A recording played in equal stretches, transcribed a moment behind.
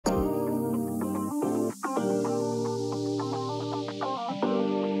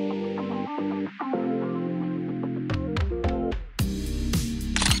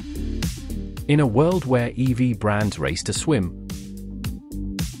In a world where EV brands race to swim,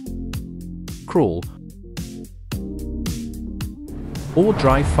 crawl, or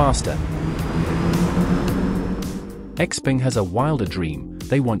drive faster, XPENG has a wilder dream.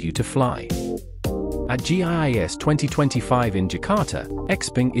 They want you to fly. At GIIAS 2025 in Jakarta,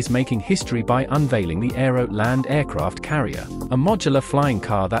 XPENG is making history by unveiling the AEROHT Land Aircraft Carrier, a modular flying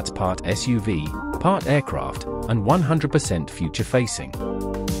car that's part SUV, part aircraft, and 100% future-facing.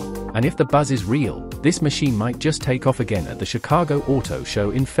 And if the buzz is real, this machine might just take off again at the Chicago Auto Show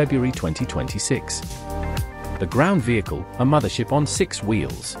in February 2026. The ground vehicle, a mothership on 6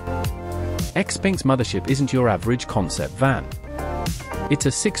 wheels. XPENG's mothership isn't your average concept van. It's a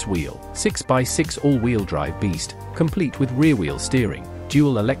 6-wheel, 6x6 all-wheel drive beast, complete with rear-wheel steering,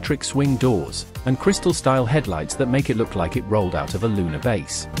 dual electric swing doors, and crystal-style headlights that make it look like it rolled out of a lunar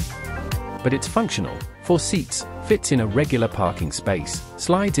base. But it's functional, 4 seats, fits in a regular parking space,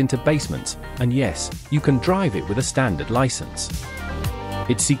 slides into basements, and yes, you can drive it with a standard license.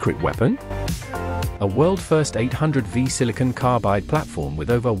 Its secret weapon? A world-first 800V silicon carbide platform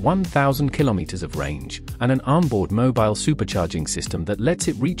with over 1,000 kilometers of range, and an onboard mobile supercharging system that lets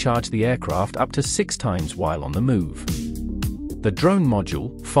it recharge the aircraft up to 6 times while on the move. The drone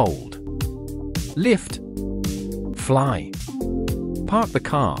module: fold, lift, fly. Park the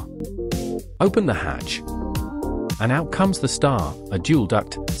car, open the hatch, and out comes the star, a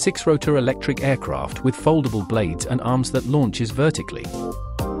dual-duct, 6-rotor electric aircraft with foldable blades and arms that launches vertically.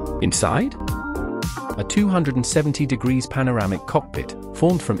 Inside? A 270 degrees panoramic cockpit,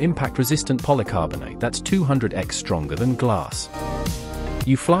 formed from impact-resistant polycarbonate that's 200x stronger than glass.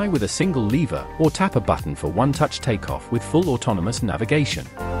 You fly with a single lever or tap a button for one-touch takeoff with full autonomous navigation.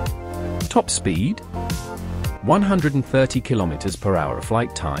 Top speed? 130 km/h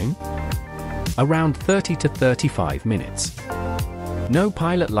flight time? Around 30 to 35 minutes. No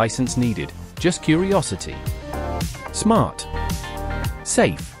pilot license needed, just curiosity. Smart.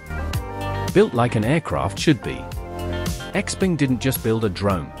 Safe. Built like an aircraft should be. XPENG didn't just build a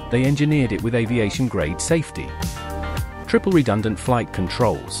drone, they engineered it with aviation-grade safety. Triple redundant flight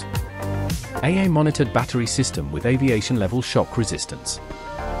controls. AA-monitored battery system with aviation-level shock resistance.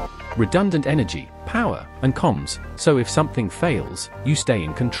 Redundant energy, power, and comms, so if something fails, you stay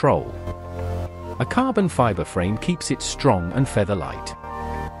in control. A carbon fiber frame keeps it strong and feather-light.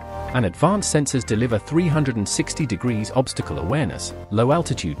 And advanced sensors deliver 360 degrees obstacle awareness,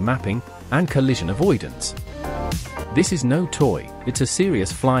 low-altitude mapping, and collision avoidance. This is no toy, it's a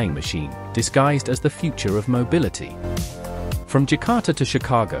serious flying machine, disguised as the future of mobility. From Jakarta to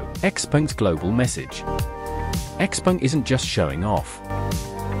Chicago, XPENG's global message. XPENG isn't just showing off.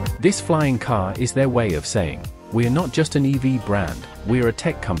 This flying car is their way of saying, we're not just an EV brand, we're a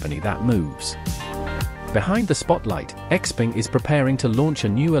tech company that moves. Behind the spotlight, XPENG is preparing to launch a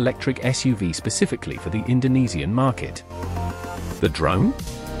new electric SUV specifically for the Indonesian market. The drone?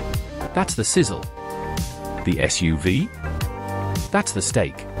 That's the sizzle. The SUV? That's the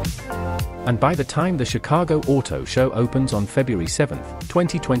steak. And by the time the Chicago Auto Show opens on February 7,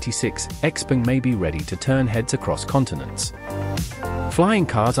 2026, XPENG may be ready to turn heads across continents. Flying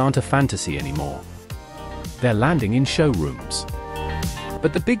cars aren't a fantasy anymore. They're landing in showrooms.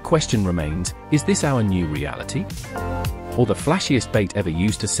 But the big question remains, is this our new reality? Or the flashiest bait ever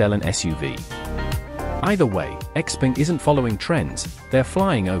used to sell an SUV? Either way, XPENG isn't following trends, they're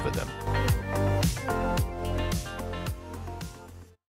flying over them.